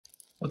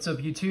What's up,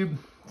 YouTube?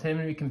 Today I'm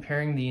going to be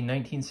comparing the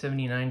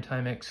 1979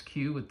 Timex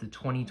Q with the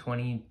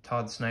 2020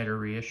 Todd Snyder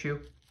reissue.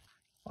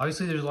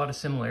 Obviously there's a lot of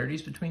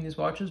similarities between these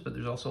watches, but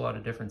there's also a lot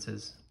of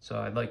differences. So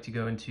I'd like to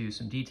go into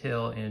some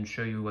detail and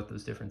show you what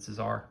those differences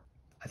are.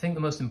 I think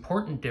the most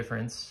important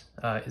difference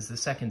is the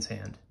seconds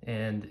hand,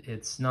 and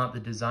it's not the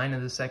design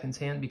of the seconds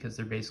hand because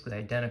they're basically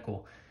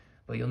identical.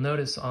 But you'll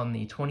notice on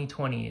the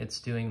 2020 it's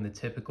doing the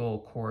typical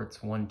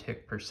quartz 1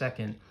 tick per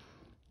second,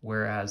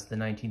 whereas the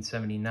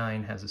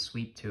 1979 has a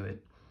sweep to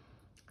it.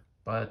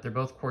 But they're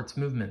both quartz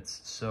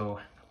movements, so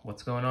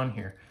what's going on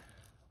here?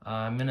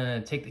 I'm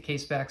gonna take the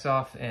case backs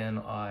off and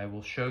I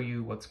will show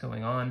you what's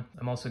going on.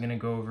 I'm also gonna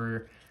go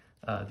over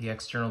the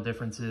external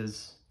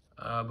differences.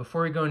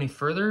 Before we go any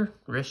further,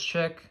 wrist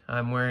check.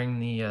 I'm wearing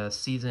the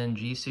Season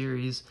G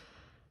series.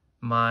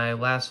 My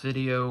last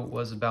video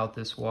was about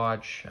this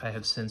watch. I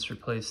have since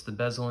replaced the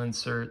bezel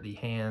insert, the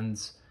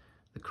hands,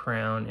 the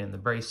crown, and the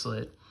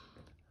bracelet.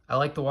 I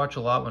liked the watch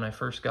a lot when I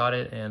first got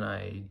it, and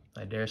I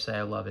dare say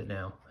I love it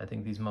now. I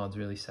think these mods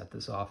really set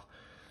this off.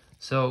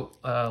 So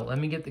let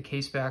me get the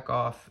case back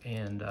off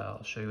and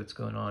I'll show you what's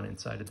going on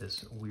inside of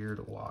this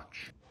weird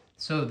watch.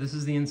 So this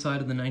is the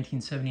inside of the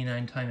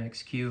 1979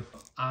 Timex Q.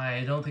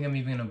 I don't think I'm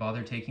even gonna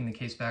bother taking the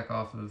case back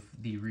off of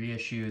the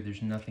reissue.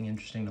 There's nothing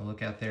interesting to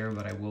look at there,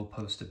 but I will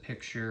post a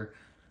picture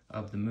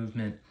of the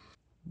movement.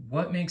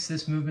 What makes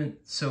this movement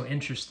so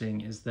interesting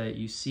is that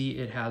you see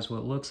it has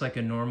what looks like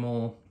a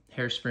normal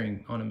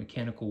hairspring on a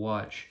mechanical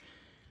watch,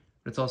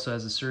 but it also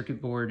has a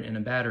circuit board and a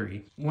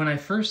battery. When I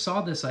first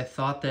saw this, I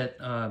thought that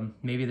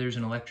maybe there's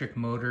an electric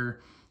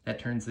motor that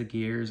turns the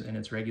gears and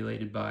it's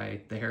regulated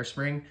by the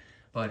hairspring,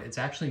 but it's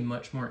actually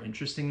much more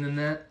interesting than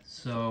that.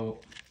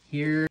 So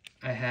here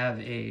I have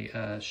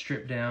a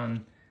stripped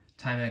down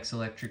Timex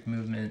electric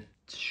movement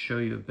to show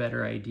you a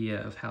better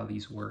idea of how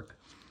these work.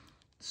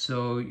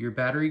 So your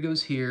battery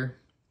goes here,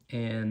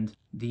 and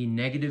the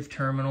negative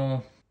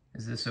terminal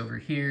is this over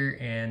here,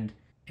 and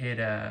it,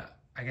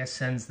 I guess,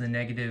 sends the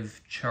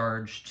negative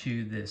charge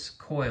to this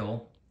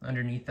coil.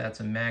 Underneath that's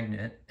a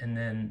magnet, and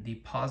then the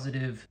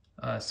positive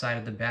side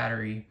of the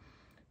battery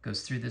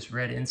goes through this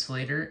red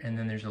insulator, and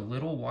then there's a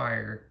little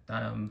wire.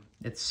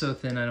 It's so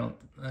thin I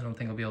don't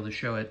think I'll be able to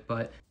show it,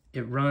 but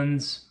it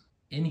runs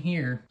in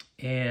here,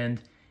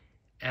 and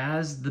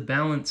as the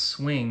balance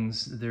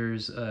swings,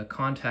 there's a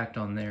contact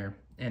on there,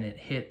 and it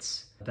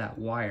hits that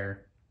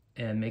wire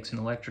and makes an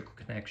electrical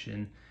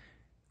connection,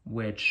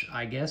 which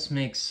I guess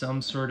makes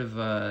some sort of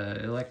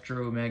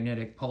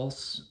electromagnetic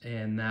pulse,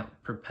 and that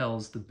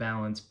propels the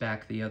balance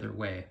back the other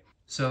way.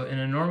 So in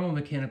a normal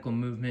mechanical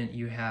movement,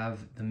 you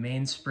have the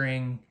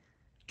mainspring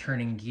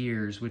turning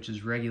gears, which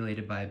is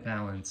regulated by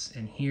balance,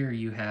 and here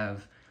you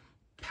have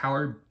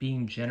power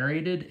being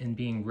generated and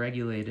being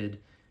regulated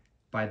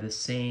by the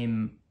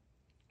same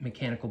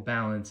mechanical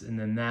balance, and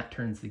then that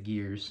turns the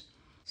gears.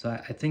 So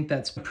I think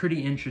that's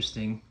pretty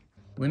interesting.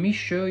 Let me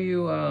show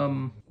you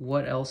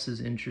what else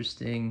is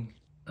interesting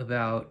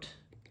about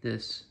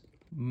this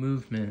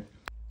movement.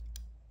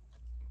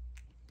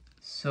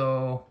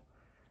 So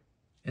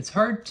it's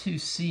hard to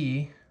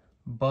see,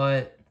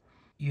 but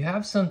you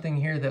have something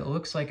here that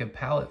looks like a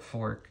pallet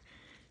fork,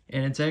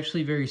 and it's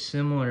actually very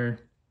similar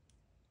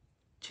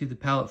to the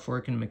pallet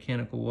fork in a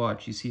mechanical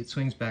watch. You see it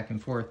swings back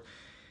and forth.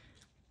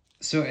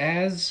 So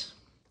as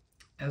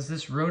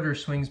this rotor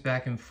swings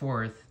back and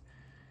forth,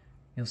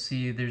 you'll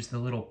see there's the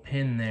little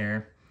pin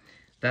there.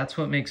 That's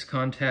what makes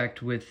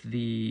contact with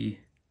the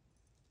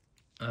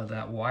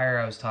that wire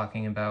I was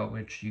talking about,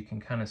 which you can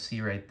kind of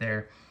see right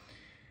there.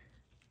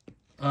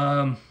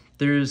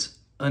 There's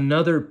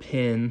another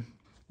pin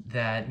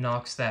that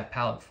knocks that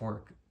pallet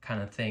fork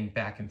kind of thing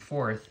back and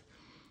forth.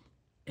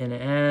 And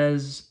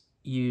as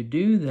you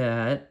do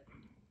that,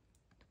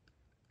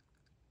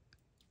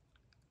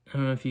 I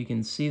don't know if you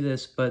can see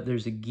this, but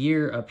there's a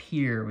gear up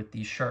here with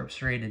these sharp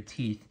serrated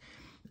teeth.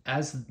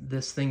 As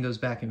this thing goes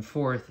back and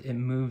forth, it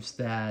moves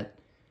that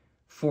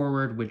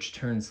forward, which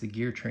turns the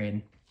gear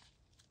train.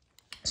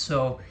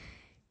 So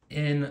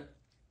in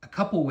a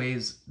couple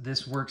ways,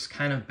 this works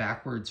kind of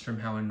backwards from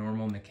how a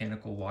normal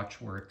mechanical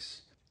watch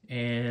works.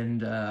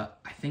 And I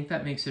think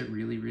that makes it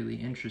really, really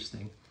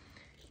interesting.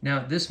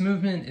 Now, this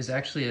movement is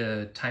actually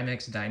a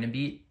Timex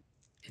Dynabeat.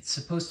 It's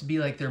supposed to be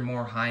like their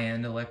more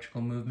high-end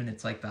electrical movement.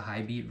 It's like the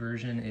high beat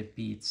version. It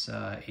beats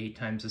 8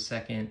 times a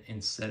second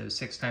instead of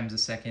 6 times a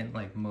second,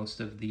 like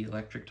most of the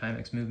electric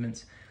Timex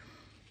movements.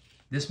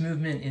 This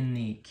movement in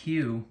the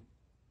Q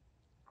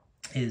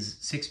is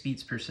 6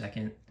 beats per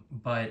second,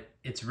 but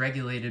it's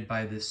regulated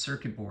by this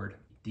circuit board.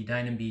 The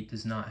Dynabeat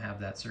does not have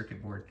that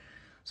circuit board.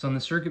 So on the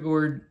circuit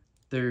board,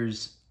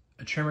 there's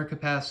a trimmer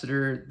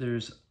capacitor.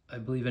 There's, I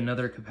believe,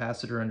 another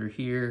capacitor under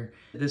here.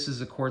 This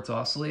is a quartz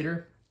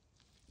oscillator.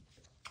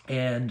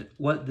 And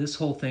what this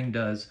whole thing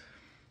does,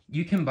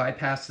 you can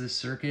bypass this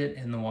circuit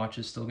and the watch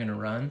is still going to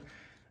run.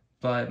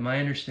 But my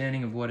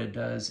understanding of what it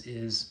does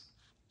is,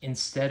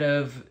 instead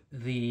of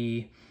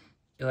the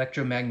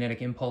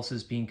electromagnetic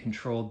impulses being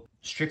controlled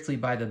strictly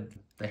by the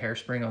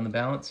hairspring on the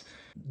balance,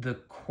 the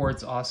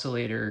quartz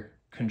oscillator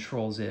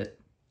controls it,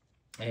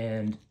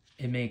 and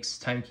It makes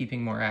timekeeping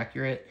more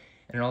accurate,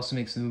 and it also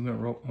makes the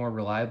movement more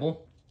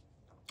reliable,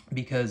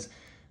 because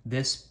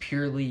this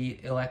purely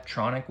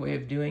electronic way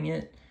of doing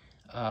it,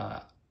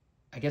 I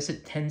guess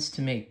it tends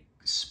to make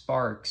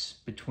sparks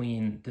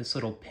between this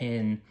little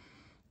pin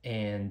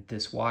and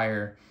this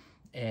wire,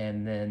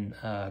 and then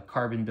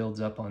carbon builds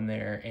up on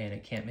there and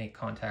it can't make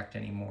contact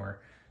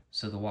anymore,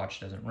 so the watch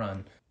doesn't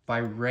run.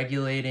 By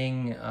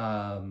regulating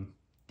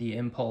the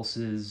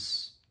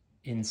impulses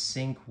in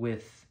sync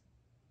with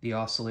the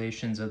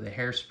oscillations of the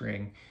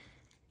hairspring,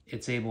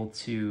 it's able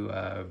to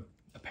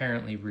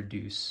apparently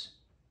reduce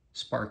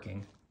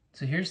sparking.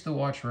 So here's the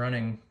watch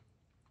running.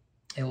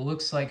 It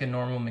looks like a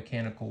normal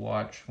mechanical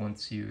watch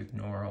once you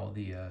ignore all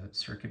the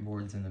circuit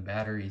boards and the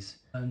batteries.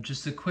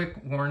 Just a quick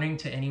warning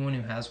to anyone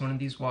who has one of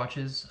these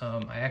watches.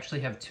 I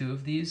actually have two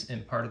of these,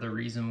 and part of the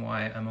reason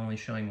why I'm only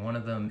showing one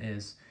of them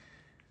is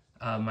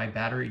my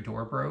battery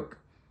door broke.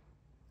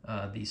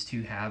 These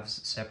two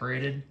halves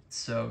separated.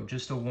 So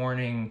just a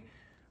warning,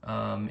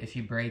 if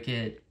you break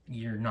it,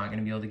 you're not going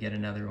to be able to get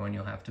another one.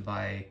 You'll have to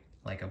buy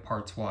like a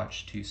parts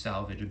watch to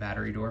salvage a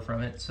battery door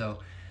from it. So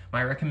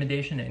my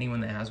recommendation to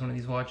anyone that has one of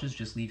these watches,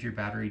 just leave your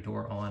battery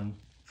door on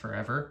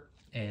forever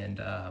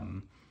and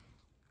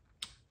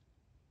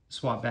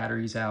swap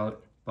batteries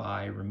out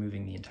by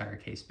removing the entire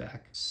case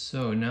back.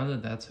 So now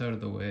that that's out of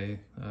the way,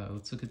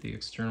 let's look at the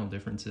external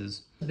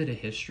differences. A bit of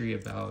history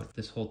about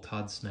this whole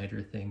Todd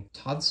Snyder thing.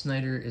 Todd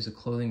Snyder is a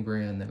clothing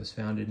brand that was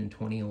founded in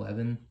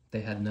 2011.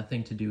 They had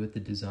nothing to do with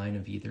the design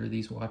of either of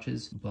these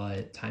watches,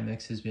 but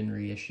Timex has been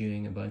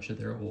reissuing a bunch of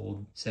their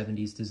old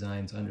 70s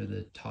designs under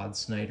the Todd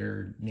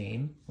Snyder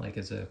name, like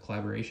as a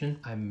collaboration.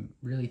 I'm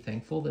really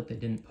thankful that they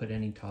didn't put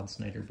any Todd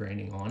Snyder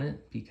branding on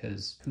it,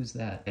 because who's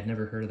that? I'd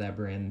never heard of that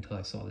brand until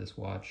I saw this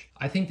watch.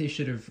 I think they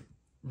should have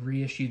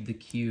reissued the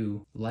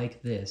Q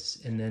like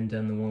this and then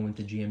done the one with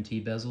the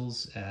GMT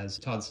bezels as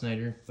Todd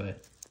Snyder,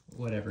 but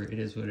whatever, it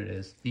is what it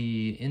is.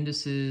 The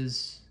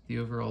indices, the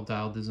overall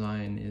dial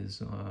design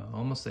is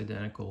almost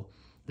identical.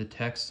 The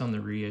text on the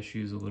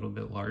reissue is a little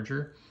bit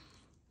larger,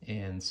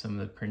 and some of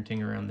the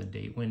printing around the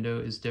date window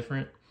is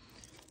different.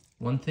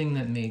 One thing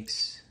that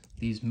makes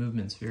these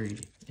movements very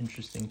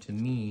interesting to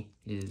me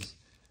is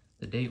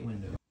the date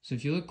window. So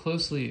if you look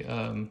closely,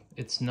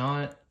 it's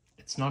not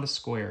a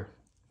square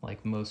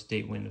like most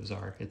date windows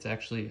are. It's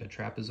actually a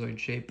trapezoid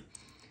shape.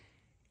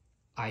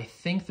 I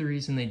think the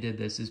reason they did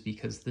this is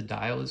because the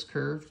dial is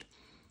curved,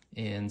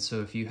 and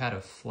so if you had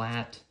a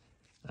flat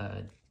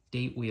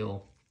date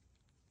wheel,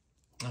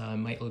 it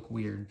might look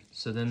weird.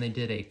 So then they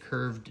did a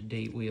curved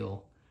date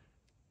wheel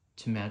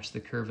to match the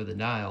curve of the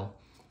dial,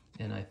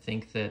 and I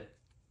think that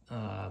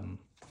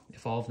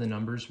if all of the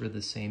numbers were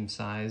the same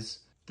size,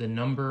 the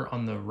number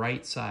on the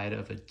right side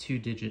of a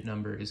 2-digit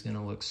number is going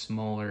to look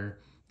smaller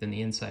than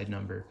the inside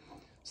number.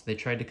 So they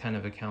tried to kind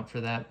of account for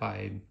that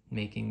by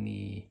making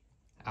the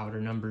outer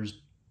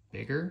numbers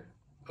bigger.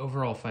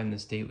 Overall, I find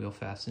this date wheel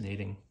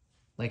fascinating.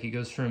 Like, it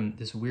goes from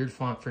this weird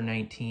font for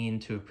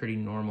 19 to a pretty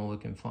normal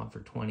looking font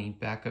for 20,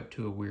 back up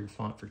to a weird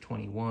font for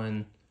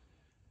 21.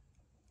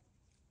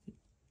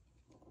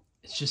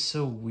 It's just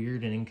so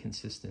weird and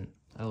inconsistent.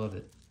 I love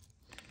it.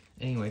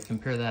 Anyway,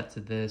 compare that to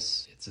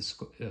this. It's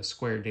a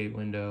square date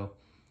window.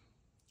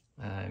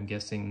 I'm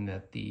guessing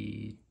that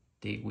the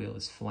date wheel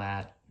is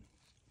flat.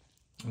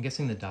 I'm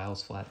guessing the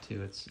dial's flat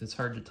too. It's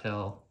hard to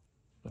tell,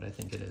 but I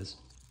think it is.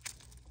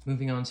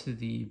 Moving on to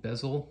the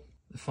bezel.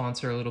 The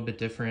fonts are a little bit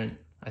different.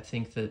 I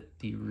think that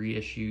the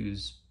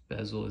reissue's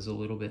bezel is a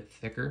little bit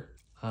thicker.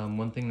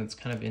 One thing that's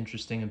kind of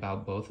interesting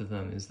about both of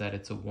them is that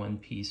it's a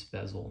one-piece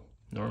bezel.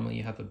 Normally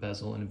you have a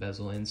bezel and a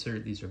bezel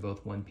insert. These are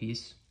both one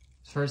piece.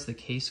 As far as the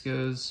case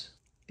goes,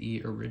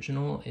 the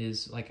original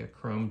is like a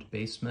chromed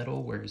base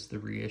metal, whereas the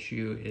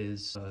reissue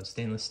is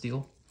stainless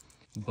steel.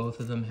 Both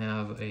of them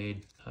have a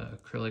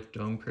acrylic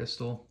dome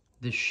crystal.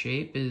 The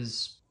shape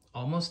is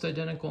almost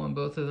identical on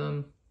both of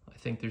them. I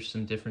think there's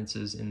some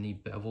differences in the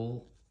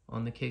bevel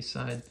on the case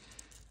side.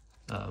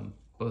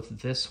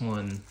 Both this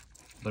one,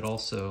 but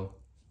also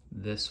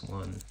this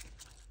one,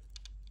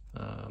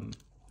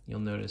 you'll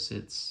notice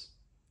it's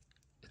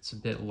a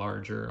bit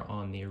larger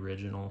on the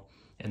original,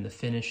 and the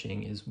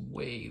finishing is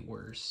way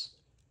worse.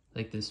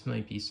 Like, this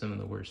might be some of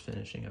the worst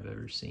finishing I've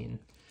ever seen.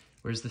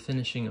 Whereas the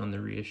finishing on the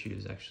reissue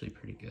is actually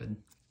pretty good.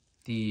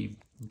 The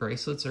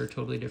bracelets are a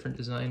totally different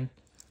design.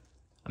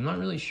 I'm not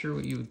really sure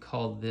what you would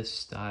call this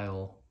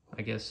style.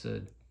 I guess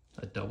a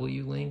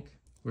W link,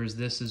 whereas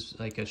this is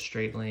like a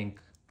straight link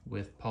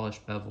with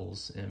polished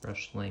bevels and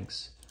brushed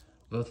links.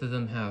 Both of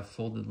them have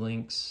folded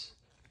links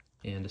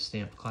and a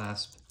stamped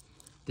clasp.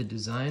 The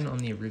design on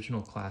the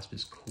original clasp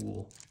is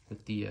cool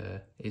with the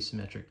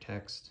asymmetric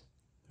text.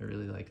 I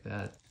really like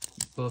that.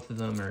 Both of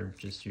them are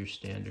just your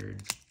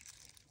standard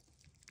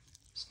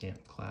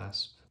stamped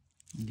clasp.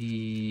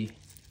 The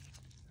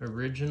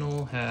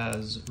original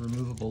has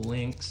removable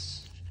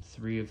links,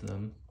 3 of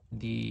them.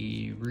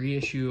 The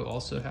reissue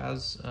also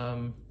has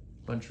a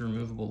bunch of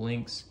removable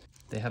links.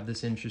 They have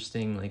this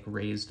interesting like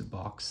raised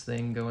box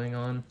thing going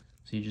on,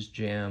 So you just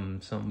jam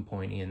something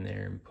pointy in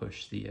there and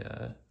push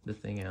the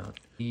thing out.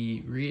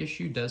 The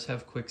Reissue does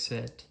have quick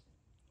set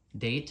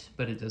date,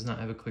 but it does not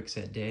have a quick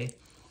set day.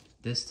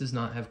 This does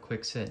not have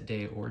quick set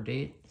day or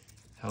date.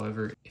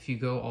 However, if you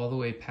go all the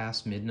way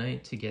past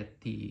midnight to get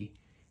the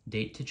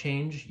date to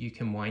change, you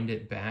can wind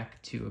it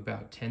back to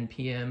about 10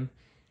 p.m.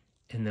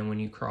 And then when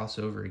you cross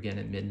over again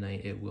at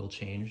midnight, it will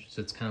change.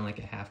 So it's kind of like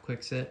a half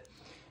quick set,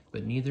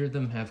 but neither of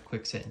them have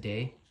quick set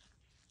day,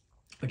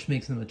 which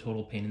makes them a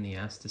total pain in the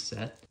ass to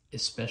set,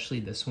 especially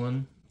this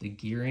one. The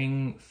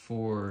gearing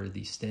for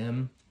the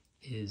stem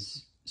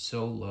is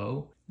so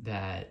low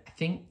that I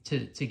think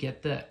to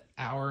get the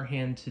hour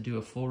hand to do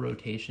a full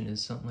rotation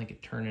is something like a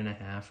turn and a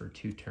half or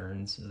 2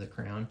 turns of the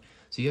crown.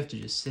 So you have to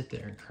just sit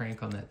there and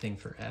crank on that thing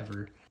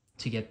forever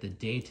to get the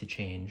day to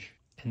change.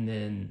 And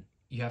then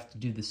you have to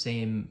do the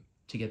same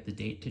to get the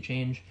date to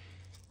change.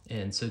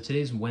 And so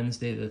today's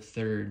Wednesday the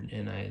 3rd,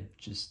 and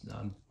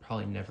I'm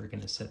probably never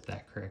going to set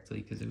that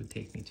correctly because it would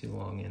take me too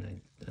long,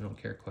 and I don't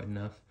care quite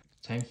enough.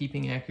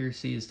 Timekeeping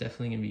accuracy is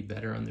definitely going to be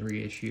better on the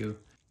Reissue,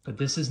 but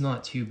this is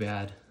not too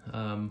bad.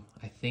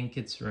 I think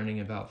it's running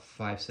about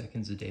 5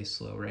 seconds a day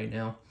slow right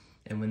now.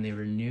 And when they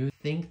renew,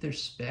 I think their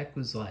spec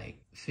was like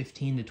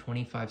 15 to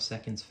 25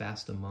 seconds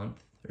fast a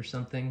month or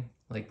something.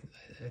 Like,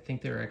 I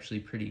think they were actually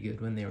pretty good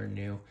when they were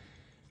new.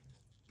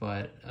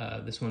 But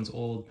this one's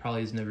old,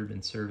 probably has never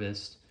been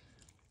serviced.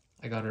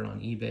 I got it on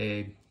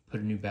eBay,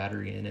 put a new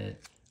battery in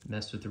it,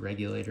 messed with the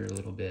regulator a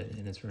little bit,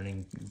 and it's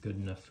running good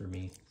enough for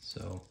me.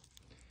 So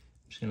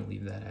I'm just gonna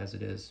leave that as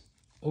it is.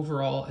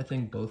 Overall, I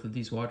think both of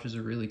these watches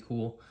are really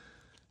cool,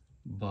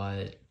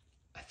 but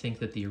I think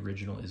that the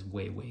original is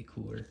way, way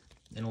cooler.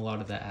 And a lot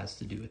of that has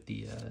to do with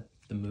the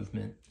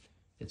movement.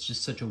 It's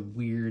just such a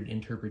weird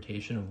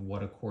interpretation of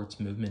what a quartz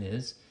movement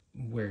is,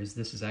 whereas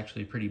this is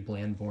actually a pretty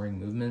bland, boring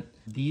movement.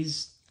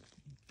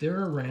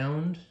 They're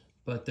around,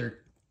 but they're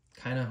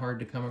kind of hard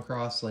to come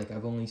across. Like,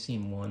 I've only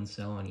seen one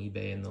sell on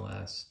eBay in the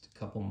last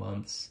couple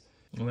months.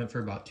 I went for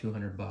about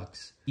 200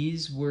 bucks.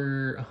 These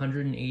were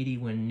 180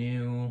 when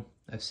new.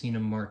 I've seen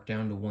them marked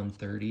down to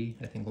 130.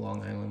 I think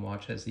Long Island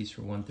Watch has these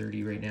for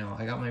 130 right now.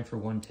 I got mine for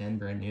 110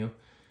 brand new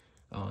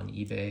on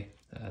eBay.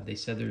 They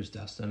said there's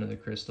dust under the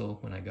crystal.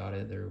 When I got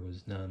it, there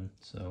was none,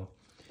 so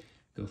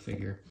go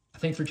figure. I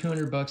think for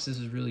 200 bucks, this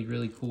is really,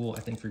 really cool.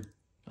 I think for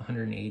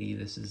 180,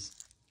 this is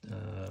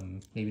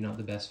maybe not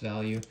the best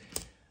value,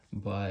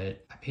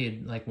 but I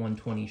paid like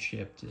 120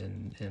 shipped,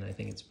 and I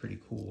think it's a pretty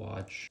cool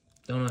watch.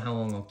 Don't know how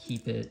long I'll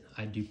keep it.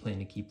 I do plan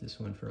to keep this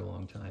one for a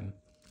long time.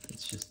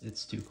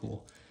 It's too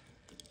cool.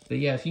 But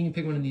yeah, if you can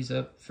pick one of these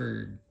up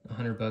for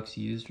 100 bucks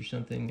used or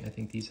something, I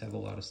think these have a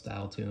lot of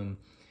style to them.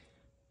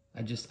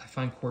 I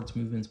find quartz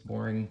movements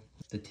boring.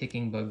 The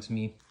ticking bugs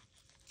me.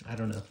 I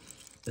don't know.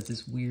 But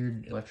this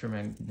weird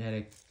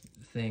electromagnetic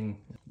thing,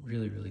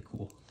 really, really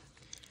cool.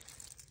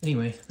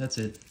 Anyway, that's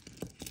it.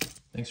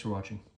 Thanks for watching.